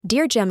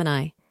Dear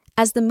Gemini,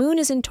 as the moon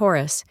is in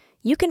Taurus,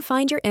 you can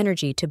find your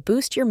energy to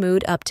boost your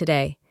mood up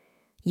today.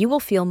 You will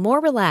feel more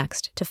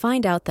relaxed to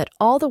find out that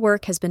all the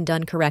work has been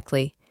done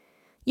correctly.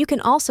 You can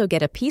also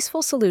get a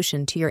peaceful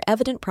solution to your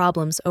evident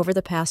problems over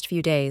the past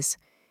few days.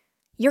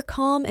 Your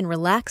calm and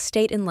relaxed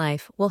state in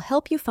life will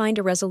help you find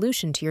a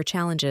resolution to your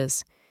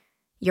challenges.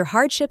 Your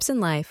hardships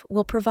in life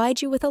will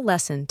provide you with a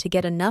lesson to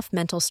get enough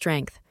mental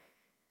strength.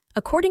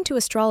 According to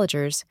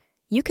astrologers,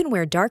 you can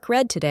wear dark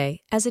red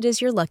today as it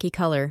is your lucky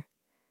color.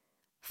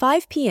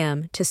 5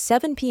 p.m. to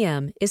 7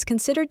 p.m. is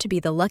considered to be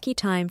the lucky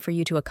time for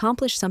you to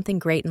accomplish something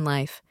great in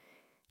life.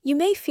 You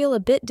may feel a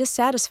bit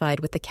dissatisfied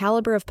with the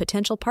caliber of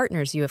potential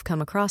partners you have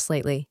come across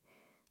lately.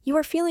 You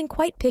are feeling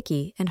quite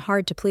picky and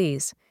hard to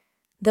please.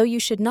 Though you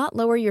should not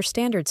lower your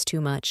standards too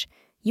much,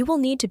 you will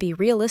need to be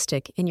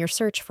realistic in your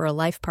search for a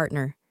life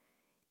partner.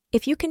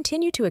 If you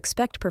continue to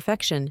expect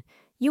perfection,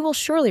 you will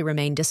surely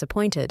remain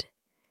disappointed.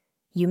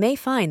 You may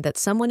find that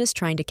someone is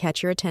trying to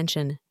catch your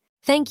attention.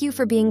 Thank you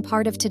for being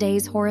part of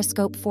today's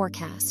horoscope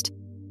forecast.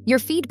 Your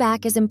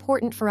feedback is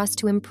important for us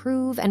to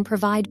improve and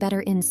provide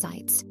better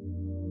insights.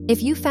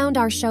 If you found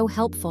our show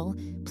helpful,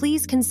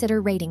 please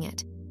consider rating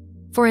it.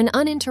 For an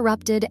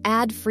uninterrupted,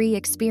 ad-free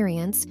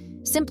experience,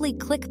 simply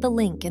click the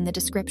link in the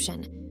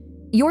description.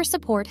 Your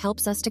support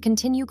helps us to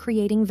continue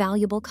creating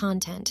valuable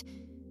content.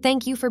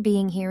 Thank you for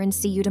being here and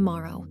see you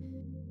tomorrow.